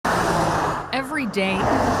Every day,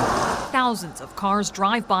 thousands of cars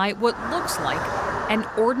drive by what looks like an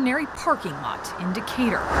ordinary parking lot in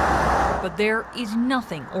Decatur. But there is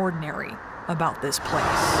nothing ordinary about this place.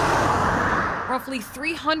 Roughly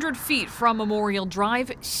 300 feet from Memorial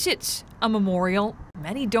Drive sits a memorial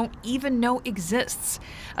many don't even know exists.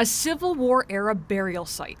 A Civil War era burial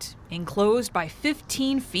site enclosed by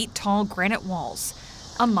 15 feet tall granite walls,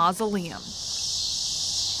 a mausoleum.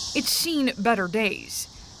 It's seen better days.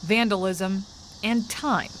 Vandalism and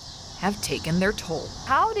time have taken their toll.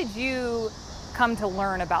 How did you come to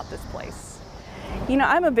learn about this place? You know,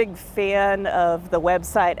 I'm a big fan of the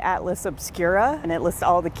website Atlas Obscura, and it lists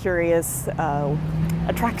all the curious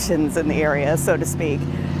attractions in the area, so to speak.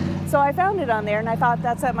 So I found it on there, and I thought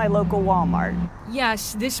that's at my local Walmart.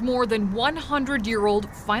 Yes, this more than 100-year-old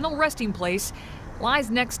final resting place lies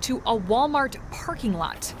next to a Walmart parking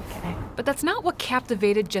lot. Okay. But that's not what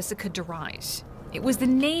captivated Jessica DeRise. It was the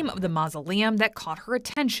name of the mausoleum that caught her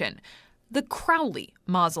attention, the Crowley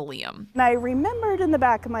Mausoleum. And I remembered in the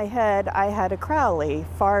back of my head I had a Crowley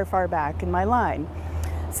far, far back in my line,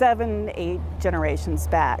 7, 8 generations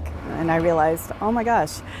back. And I realized, oh my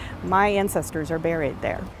gosh, my ancestors are buried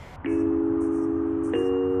there.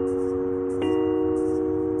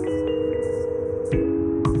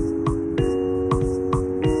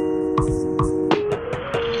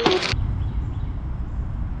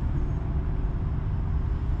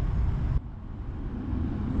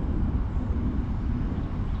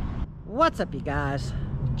 What's up, you guys?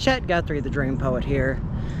 Chet-Guthrie, the Dream Poet here,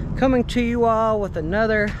 coming to you all with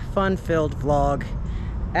another fun-filled vlog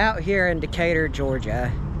out here in Decatur,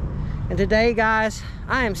 Georgia. And today, guys,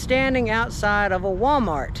 I am standing outside of a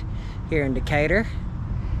Walmart here in Decatur.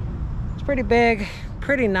 It's pretty big,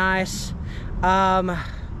 pretty nice.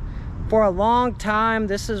 For a long time,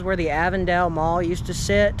 this is where the Avondale Mall used to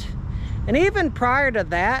sit. And even prior to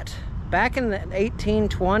that, back in the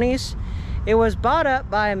 1820s, it was bought up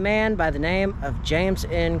by a man by the name of James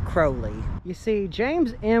N. Crowley. You see,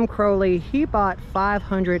 James M. Crowley, he bought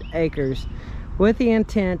 500 acres with the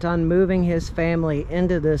intent on moving his family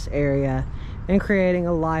into this area and creating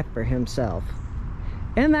a life for himself.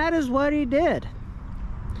 And that is what he did.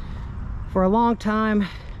 For a long time,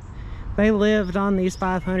 they lived on these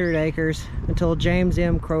 500 acres until James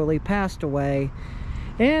M. Crowley passed away.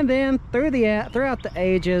 And then throughout the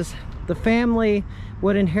ages, the family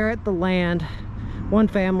would inherit the land. One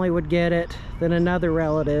family would get it, then another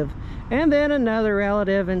relative, and then another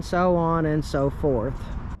relative, and so on and so forth.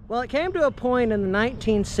 Well, it came to a point in the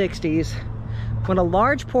 1960s when a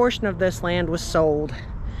large portion of this land was sold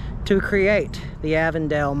to create the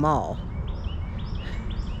Avondale Mall.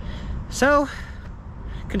 So,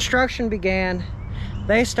 construction began.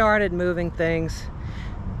 They started moving things.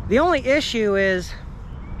 The only issue is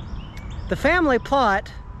the family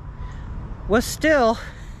plot was still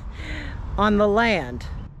on the land.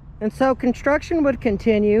 And so construction would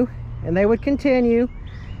continue, and they would continue,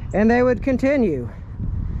 and they would continue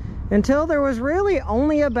until there was really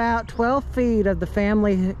only about 12 feet of the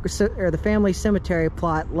family cemetery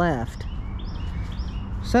plot left.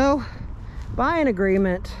 So, by an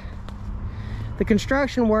agreement, the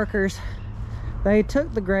construction workers, they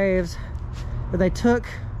took the graves, or they took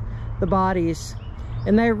the bodies,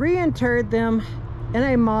 and they reinterred them in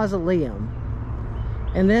a mausoleum.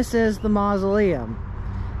 And this is the mausoleum.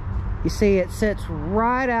 You see, it sits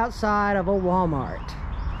right outside of a Walmart.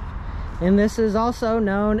 And this is also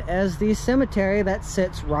known as the cemetery that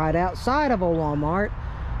sits right outside of a Walmart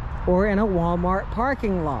or in a Walmart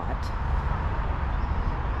parking lot.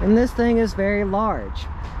 And this thing is very large.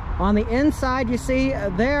 On the inside, you see,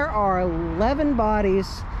 there are 11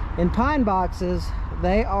 bodies in pine boxes.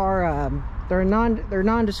 They are, they're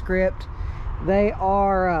nondescript. They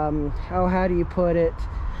are, oh, how do you put it?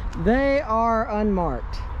 They are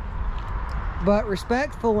unmarked. But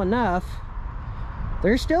respectful enough,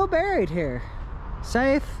 they're still buried here.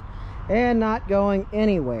 Safe and not going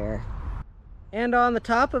anywhere. And on the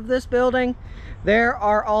top of this building, there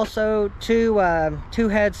are also two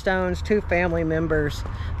headstones, 2 family members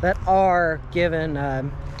that are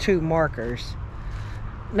given 2 markers.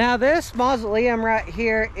 Now this mausoleum right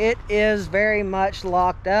here, it is very much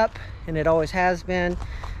locked up, and it always has been,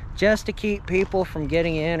 just to keep people from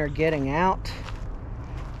getting in or getting out.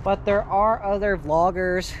 But there are other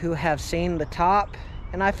vloggers who have seen the top,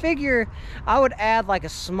 and I figure I would add like a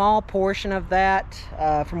small portion of that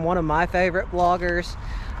from one of my favorite vloggers,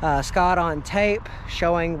 Scott on Tape,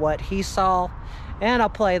 showing what he saw, and I'll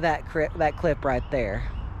play that clip right there.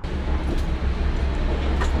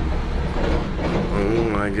 Oh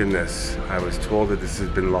my goodness, I was told that this has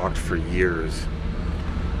been locked for years.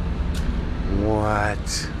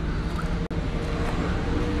 What?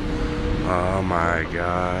 Oh my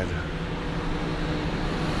God.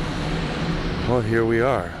 Well, here we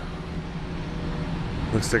are.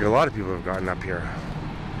 Looks like a lot of people have gotten up here.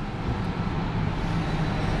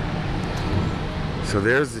 So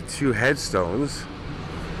there's the two headstones.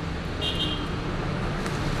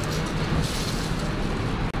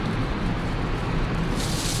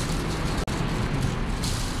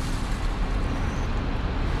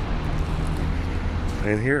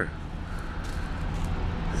 And here,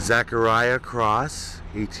 Zachariah Cross,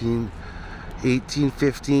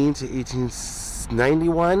 1815 to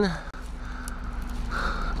 1891.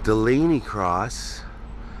 Delaney Cross,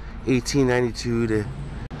 1892 to,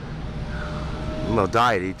 well,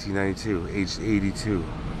 died 1892, aged 82.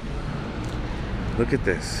 Look at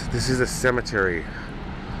this. This is a cemetery.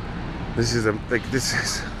 This is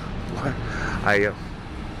what? I am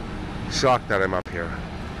shocked that I'm up here.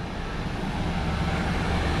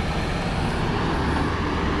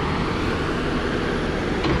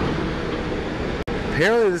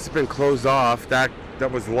 Apparently this has been closed off. That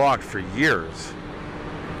was locked for years.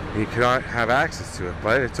 You cannot have access to it,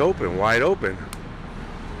 but it's open, wide open.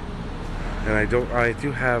 And I do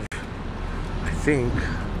have, I think,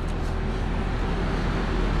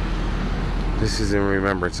 this is in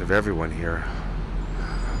remembrance of everyone here.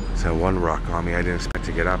 It's that one rock on me. I didn't expect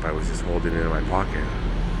to get up. I was just holding it in my pocket.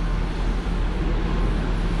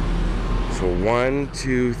 So 1,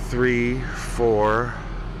 2, 3, 4,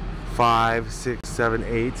 5, 6, 7,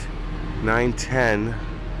 8, 9, 10,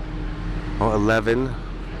 11.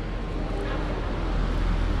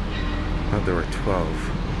 Oh, there were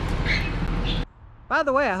 12. By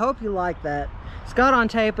the way, I hope you like that. Scott on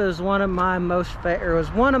Tape is one of my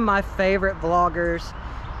one of my favorite vloggers.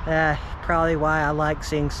 Probably why I like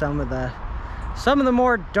seeing some of the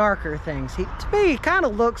more darker things. To me, he kind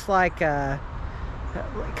of looks like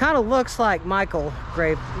Michael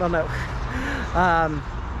Grave. Well, no.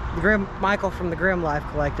 Michael from the Grim Life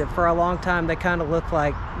Collective. For a long time they kind of looked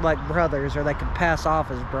like brothers, or they could pass off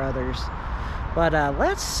as brothers. But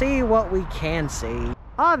let's see what we can see.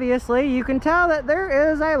 Obviously you can tell that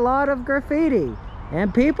there is a lot of graffiti,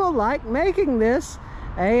 and people like making this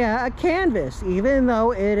a canvas, even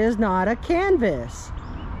though it is not a canvas.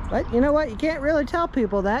 But you know what, you can't really tell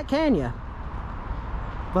people that, can you?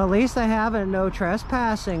 But at least they have a no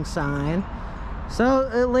trespassing sign, so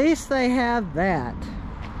at least they have that.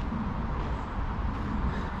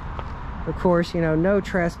 Of course, you know, no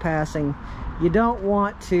trespassing. You don't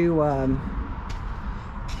want to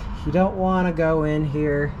go in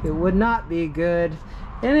here. It would not be good,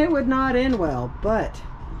 and it would not end well. But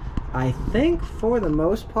I think for the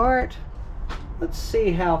most part, let's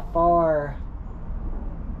see how far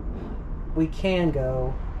we can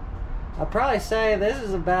go. I'll probably say this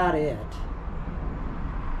is about it.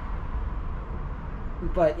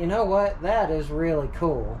 But you know what? That is really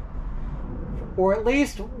cool. Or at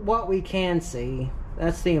least what we can see.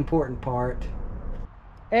 That's the important part.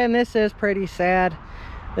 And this is pretty sad.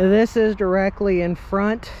 This is directly in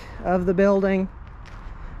front of the building,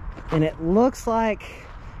 and it looks like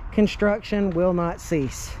construction will not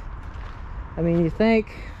cease. I mean, you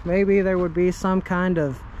think maybe there would be some kind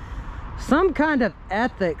of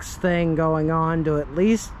ethics thing going on to at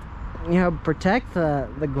least, you know, protect the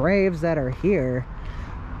graves that are here.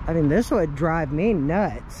 I mean, this would drive me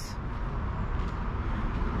nuts.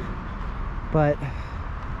 But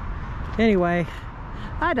anyway,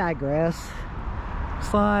 I digress.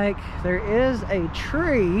 Looks like there is a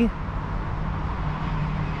tree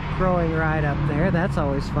growing right up there. That's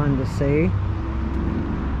always fun to see.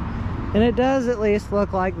 And it does at least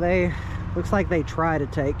looks like they try to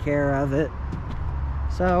take care of it.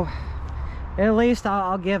 So at least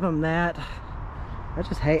I'll give them that. I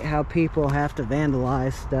just hate how people have to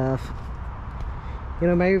vandalize stuff. You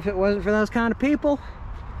know, maybe if it wasn't for those kind of people,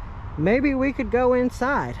 maybe we could go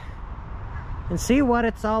inside and see what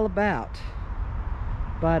it's all about.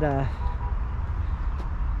 But I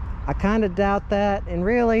kind of doubt that, and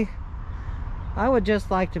really I would just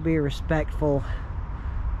like to be respectful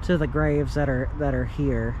to the graves that are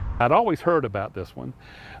here. I'd always heard about this one,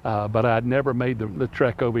 but I'd never made the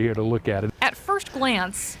trek over here to look at it. At first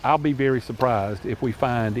glance, I'll be very surprised if we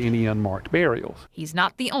find any unmarked burials. he's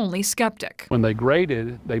not the only skeptic. When they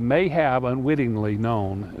graded, they may have unwittingly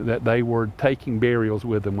known that they were taking burials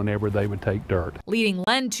with them whenever they would take dirt. Leading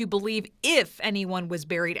Len to believe if anyone was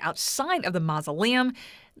buried outside of the mausoleum,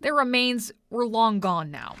 their remains were long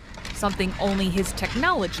gone now. Something only his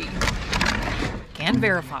technology can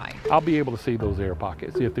verify. I'll be able to see those air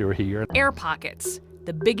pockets if they were here. Air pockets,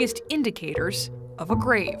 the biggest indicators of a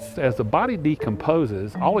grave. As the body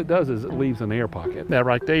decomposes, all it does is it leaves an air pocket. That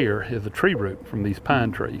right there is a tree root from these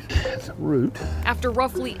pine trees. It's a root. After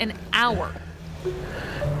roughly an hour,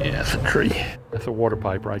 Yeah, it's a tree. That's a water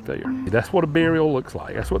pipe right there. That's what a burial looks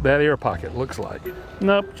like. That's what that air pocket looks like.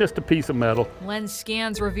 Nope, just a piece of metal. lens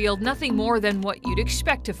scans revealed nothing more than what you'd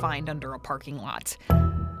expect to find under a parking lot.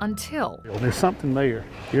 Until There's something there.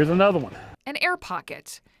 Here's another one. an air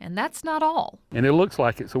pocket. And that's not all. And it looks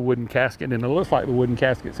like it's a wooden casket, and it looks like the wooden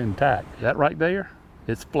casket's intact. That right there,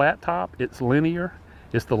 it's flat top, it's linear,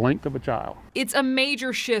 it's the length of a child. It's a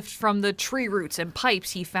major shift from the tree roots and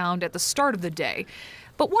pipes he found at the start of the day.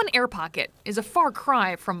 But one air pocket is a far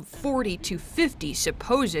cry from 40 to 50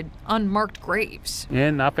 supposed unmarked graves.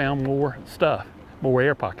 And I found more stuff, more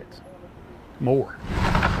air pockets, more.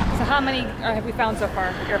 So how many have we found so far,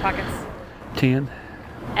 air pockets? 10,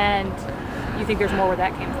 And you think there's more where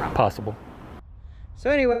that came from? possible. So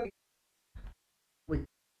anyway,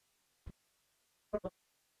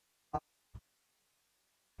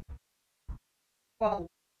 well,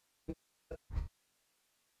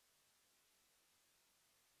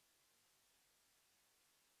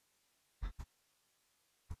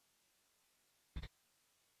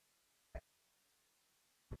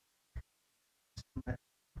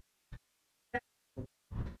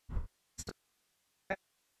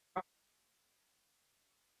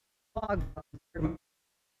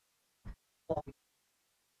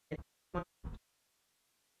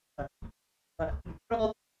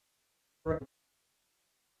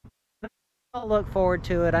 I'll look forward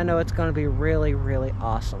to it. I know it's going to be really, really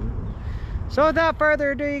awesome. So without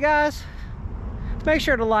further ado, you guys, make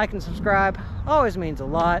sure to like and subscribe. Always means a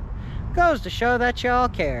lot. Goes to show that y'all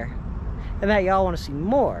care and that y'all want to see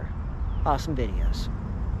more awesome videos.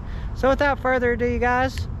 So without further ado, you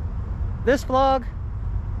guys, this vlog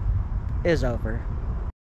is over.